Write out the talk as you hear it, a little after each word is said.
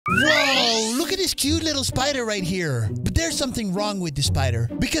this cute little spider right here. But there's something wrong with this spider.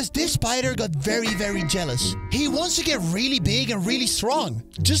 Because this spider got very, very jealous. He wants to get really big and really strong.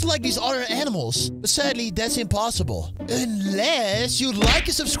 Just like these other animals. But sadly, that's impossible. Unless you like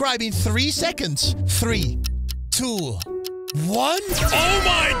and subscribe in 3 seconds. 3, 2, 1. Oh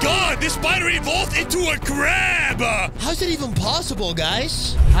my god, this spider evolved into a crab! How's it even possible,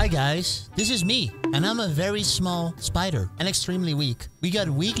 guys? Hi, guys. This is me. And I'm a very small spider and extremely weak. We got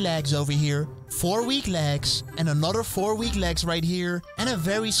weak legs over here, 4 weak legs, and another 4 weak legs right here, and a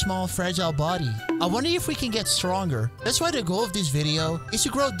very small fragile body. I wonder if we can get stronger. That's why the goal of this video is to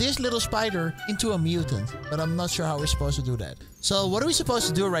grow this little spider into a mutant. But I'm not sure how we're supposed to do that. So what are we supposed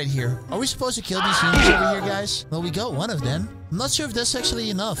to do right here? Are we supposed to kill these humans over here, guys? Well, we got one of them. I'm not sure if that's actually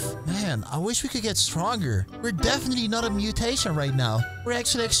enough. Man, I wish we could get stronger. We're definitely not a mutation right now. We're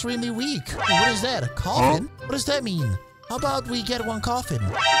actually extremely weak. What is that? A coffin? What does that mean? How about we get one coffin?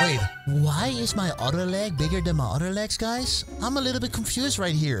 Wait, why is my other leg bigger than my other legs, guys? I'm a little bit confused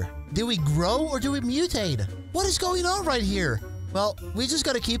right here. Did we grow or do we mutate? What is going on right here? Well, we just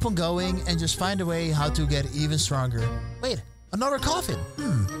gotta keep on going and just find a way how to get even stronger. Wait, another coffin.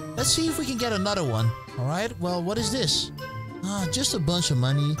 Let's see if we can get another one. Alright, well, what is this? Just a bunch of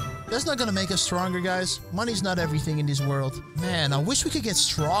money. That's not gonna make us stronger, guys. Money's not everything in this world. Man, I wish we could get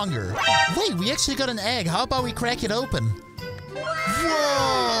stronger. Wait, we actually got an egg. How about we crack it open?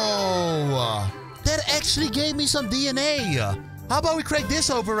 Whoa! That actually gave me some DNA. How about we crack this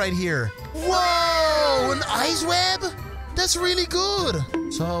open right here? Whoa! An ice web? That's really good.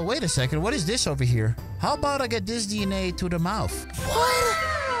 So, wait a second. What is this over here? How about I get this DNA to the mouth? What?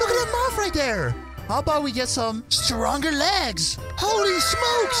 Look at that mouth right there. How about we get some stronger legs? Holy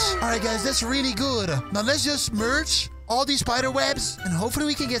smokes! Alright guys, that's really good. Now let's just merge all these spider webs and hopefully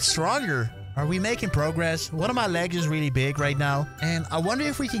we can get stronger. Are we making progress? One of my legs is really big right now. And I wonder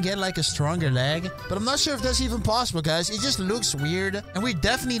if we can get like a stronger leg. But I'm not sure if that's even possible, guys. It just looks weird. And we're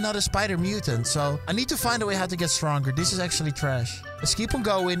definitely not a spider mutant. So I need to find a way how to get stronger. This is actually trash. Let's keep on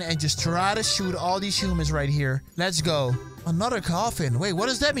going and just try to shoot all these humans right here. Let's go. Another coffin. Wait, what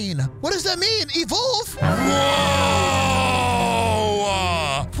does that mean? What does that mean? Evolve? Whoa!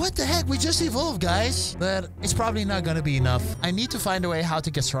 What the heck? We just evolved, guys. But it's probably not gonna be enough. I need to find a way how to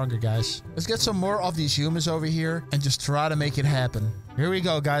get stronger, guys. Let's get some more of these humans over here and just try to make it happen. Here we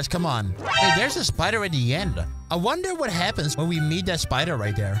go, guys. Come on. Hey, there's a spider at the end. I wonder what happens when we meet that spider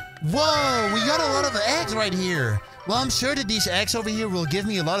right there. Whoa, we got a lot of eggs right here. Well, I'm sure that these eggs over here will give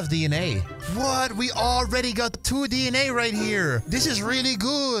me a lot of DNA. What? We already got 2 DNA right here. This is really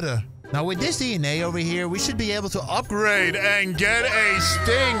good. Now, with this DNA over here, we should be able to upgrade and get a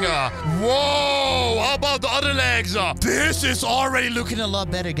sting. Whoa! How about the other legs? This is already looking a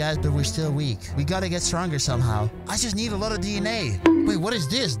lot better, guys, but we're still weak. We gotta get stronger somehow. I just need a lot of DNA. Wait, what is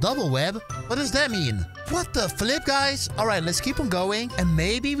this? Double web? What does that mean? What the flip, guys? All right, let's keep on going, and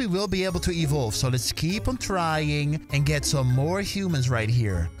maybe we will be able to evolve. So let's keep on trying and get some more humans right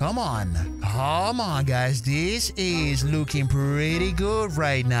here. Come on. Come on, guys. This is looking pretty good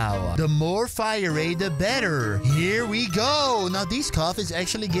right now. The more fire rate, the better. Here we go. Now, these coffins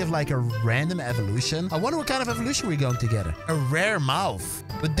actually give like a random evolution. I wonder what kind of evolution we're going to get. A rare mouth.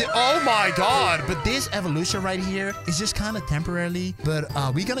 But oh my god. But this evolution right here is just kind of temporarily. But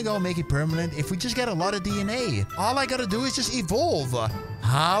we're gonna go make it permanent if we just get a lot of DNA. All I gotta do is just evolve.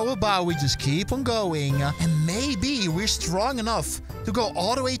 How about we just keep on going and maybe we're strong enough to go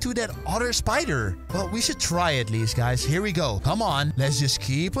all the way to that other spider. Well, we should try at least, guys. Here we go. Come on. Let's just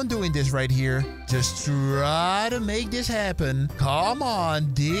keep on doing this right here. Just try to make this happen. Come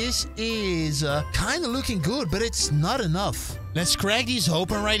on. This is kind of looking good, but it's not enough. Let's crack these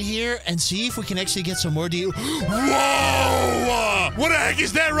open right here and see if we can actually get some more Whoa! What the heck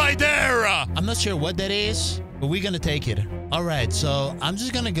is that right there? I'm not sure what that is, but we're gonna take it. All right, so I'm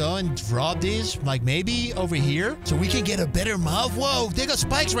just gonna go and drop this, like maybe over here, so we can get a better mouth. Whoa, they got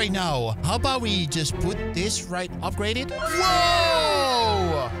spikes right now. How about we just put this right, upgrade it?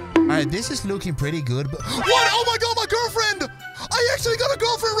 Whoa! All right, this is looking pretty good. But what? Oh my god, my girlfriend! I actually got a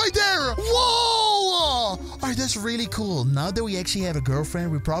girlfriend right there! Whoa! Alright, that's really cool. Now that we actually have a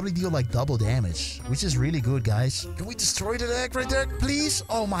girlfriend, we probably deal like double damage, which is really good, guys. Can we destroy that egg right there, please?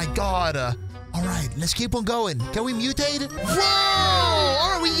 Oh my god. Alright, let's keep on going. Can we mutate? Whoa!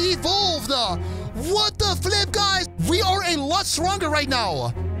 Alright, we evolved! What the flip, guys? We are a lot stronger right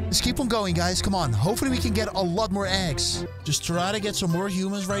now. Let's keep on going, guys. Come on. Hopefully we can get a lot more eggs. Just try to get some more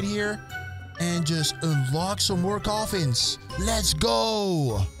humans right here. And just unlock some more coffins. Let's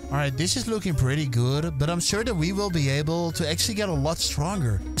go. Alright, this is looking pretty good, but I'm sure that we will be able to actually get a lot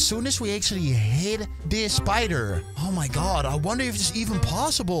stronger as soon as we actually hit this spider. Oh my god, I wonder if it's even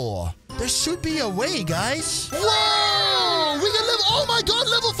possible. There should be a way, guys. Whoa! We got level... Oh my god,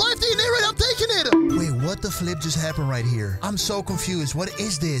 level 5 DNA right? I'm taking it! Wait, what the flip just happened right here? I'm so confused. What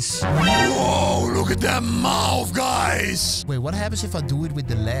is this? Whoa, look at that mouth, guys. Wait, what happens if I do it with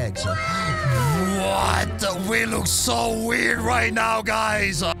the legs? What? We look so weird right now,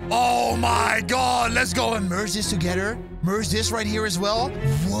 guys. Oh my god, let's go and Merge this together. Merge this right here as well.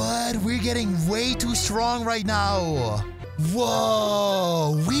 What? We're getting way too strong right now.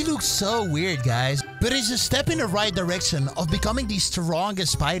 Whoa, we look so weird, guys. But it's a step in the right direction of becoming the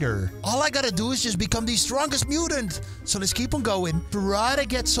strongest spider. All I gotta do is just become the strongest mutant. So let's keep on going. Try to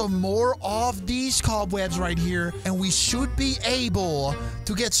get some more of these cobwebs right here. And we should be able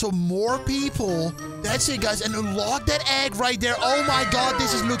to get some more people. That's it, guys. And unlock that egg right there. Oh my god,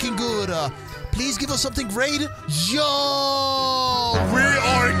 this is looking good. Please give us something great. Yo! we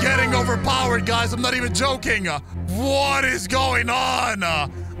are getting overpowered, guys. I'm not even joking. What is going on?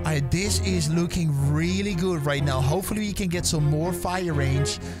 This is looking really good right now. Hopefully we can get some more fire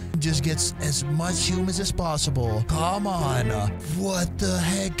range. Just get as much humans as possible. Come on. What the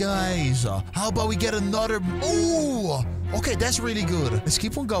heck, guys? How about we get another... Ooh! Okay, that's really good. Let's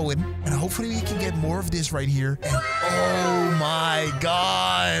keep on going. And hopefully we can get more of this right here. And oh my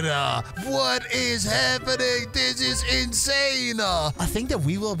god. What is happening? This is insane. I think that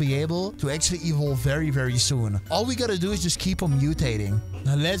we will be able to actually evolve very, very soon. All we gotta do is just keep on mutating.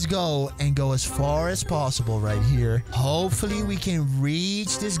 Now let's go and go as far as possible right here. Hopefully we can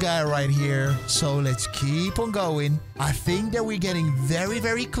reach this guy right here. So let's keep on going. I think that we're getting very,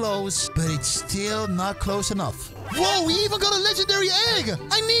 very close, but it's still not close enough. Whoa, we even got a legendary egg.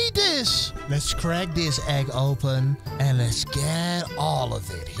 I need this. Let's crack this egg open and let's get all of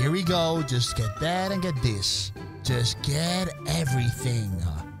it. Here we go. Just get that and get this. Just get everything.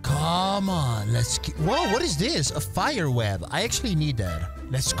 Come on, let's keep... Whoa, what is this? A fire web. I actually need that.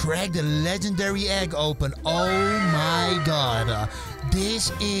 Let's crack the legendary egg open. Oh my god.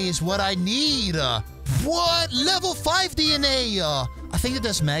 This is what I need. What? Level 5 DNA. I think it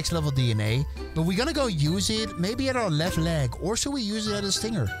does max level DNA. But we're gonna go use it maybe at our left leg. Or should we use it at a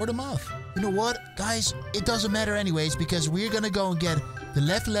stinger or the mouth? You know what, guys? It doesn't matter anyways because we're gonna go and get the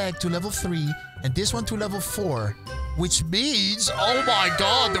left leg to level 3 and this one to level 4. Which means, oh my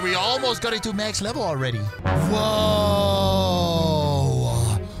god, that we almost got it to max level already. Whoa.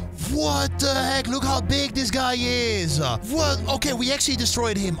 What the heck? Look how big this guy is. What? Okay, we actually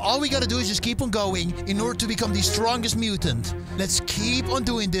destroyed him. All we gotta do is just keep on going in order to become the strongest mutant. Let's keep on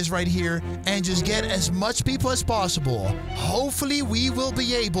doing this right here and just get as much people as possible. Hopefully, we will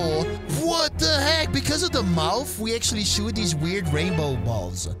be able... What the heck? Because of the mouth, we actually shoot these weird rainbow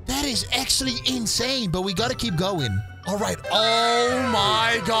balls. That is actually insane, but we gotta keep going. All right. Oh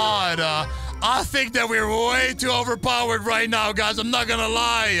my god. I think that we're way too overpowered right now, guys. I'm not gonna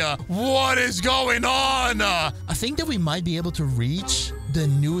lie. What is going on? I think that we might be able to reach the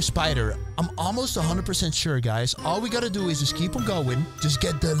new spider. I'm almost 100% sure, guys. All we gotta do is just keep on going. Just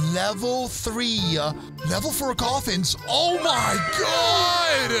get the level 3, level 4 coffins. Oh my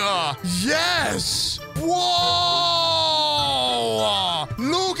god! Yes! Whoa!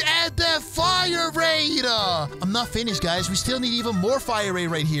 Look at that fire rate! I'm not finished, guys. We still need even more fire rate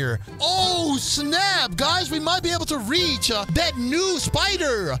right here. Oh, snap! Guys, we might be able to reach that new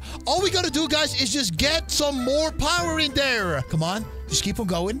spider. All we gotta do, guys, is just get some more power in there. Come on. Just keep on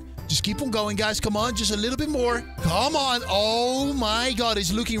going. Just keep on going, guys. Come on. Just a little bit more. Come on. Oh, my God.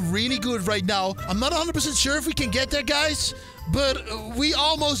 It's looking really good right now. I'm not 100% sure if we can get there, guys. But we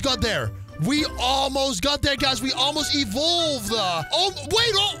almost got there. We almost got there, guys. We almost evolved. Oh,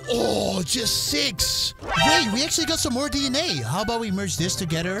 wait. Oh, just 6. Wait, we actually got some more DNA. How about we merge this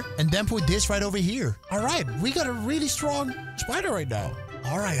together and then put this right over here? All right. We got a really strong spider right now.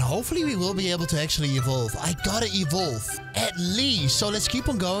 All right, hopefully we will be able to actually evolve. I gotta evolve, at least. So let's keep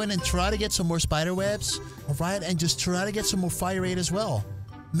on going and try to get some more spider webs. All right, and just try to get some more fire rate as well.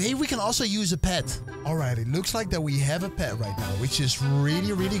 Maybe we can also use a pet. All right, it looks like that we have a pet right now, which is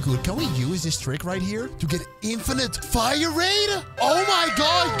really, really good. Can we use this trick right here to get infinite fire rate? Oh my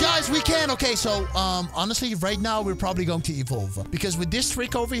god, guys, we can. Okay, so honestly, right now we're probably going to evolve because with this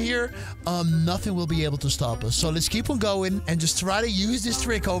trick over here, nothing will be able to stop us. So let's keep on going and just try to use this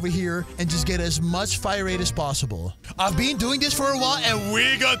trick over here and just get as much fire rate as possible. I've been doing this for a while and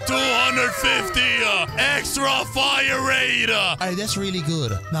we got 250 extra fire rate. All right, that's really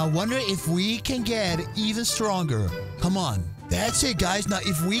good. Now, I wonder if we can get even stronger. Come on. That's it, guys. Now,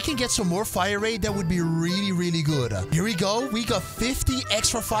 if we can get some more fire rate, that would be really, really good. Here we go. We got 50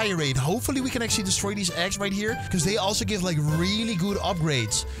 extra fire rate. Hopefully, we can actually destroy these eggs right here because they also give like really good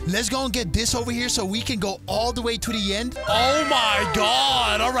upgrades. Let's go and get this over here so we can go all the way to the end. Oh my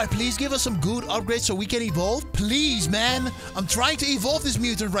god. All right, please give us some good upgrades so we can evolve. Please, man. I'm trying to evolve this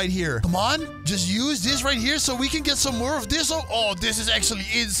mutant right here. Come on. Just use this right here so we can get some more of this. Oh, this is actually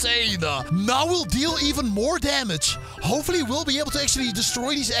insane. Now we'll deal even more damage. Hopefully, we'll be able to actually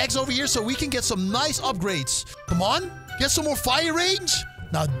destroy these eggs over here so we can get some nice upgrades. Come on. Get some more fire range.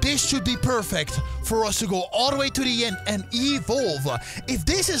 Now, this should be perfect for us to go all the way to the end and evolve. If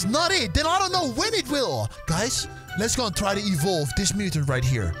this is not it, then I don't know when it will. Guys, let's go and try to evolve this mutant right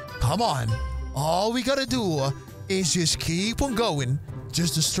here. Come on. All we gotta do is just keep on going.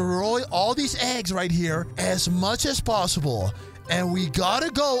 Just destroy all these eggs right here as much as possible. And we gotta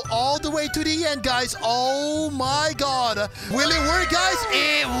go all the way to the end, guys. Oh my god. Will it work, guys?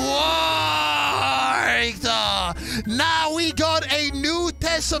 It worked! Now we got a new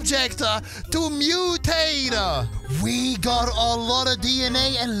test subject to mutate. We got a lot of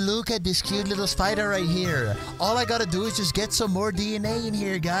DNA, and look at this cute little spider right here. All I gotta do is just get some more DNA in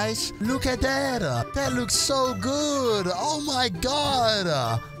here, guys. Look at that. That looks so good. Oh my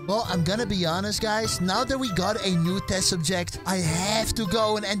god. Well, I'm gonna be honest, guys. Now that we got a new test subject, I have to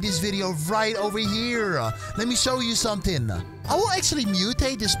go and end this video right over here. Let me show you something. I will actually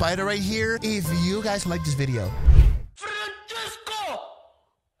mutate this spider right here if you guys like this video.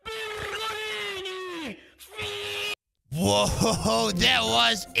 Whoa, that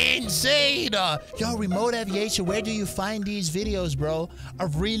was insane! Yo, Remote Aviation, where do you find these videos, bro? I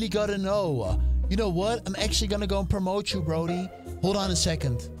really gotta know. You know what? I'm actually gonna go and promote you, Brody. Hold on a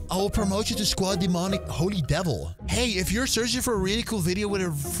second. I will promote you to Squad Demonic Holy Devil. Hey, if you're searching for a really cool video with a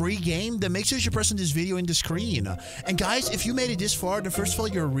free game, then make sure you're pressing this video in the screen. And guys, if you made it this far, then first of all,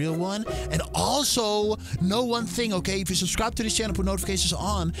 you're a real one. And also, know one thing, okay? If you subscribe to this channel, put notifications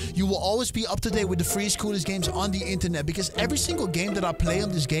on, you will always be up to date with the freest, coolest games on the internet. Because every single game that I play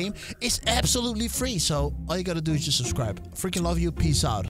on this game is absolutely free. So all you gotta do is just subscribe. Freaking love you. Peace out.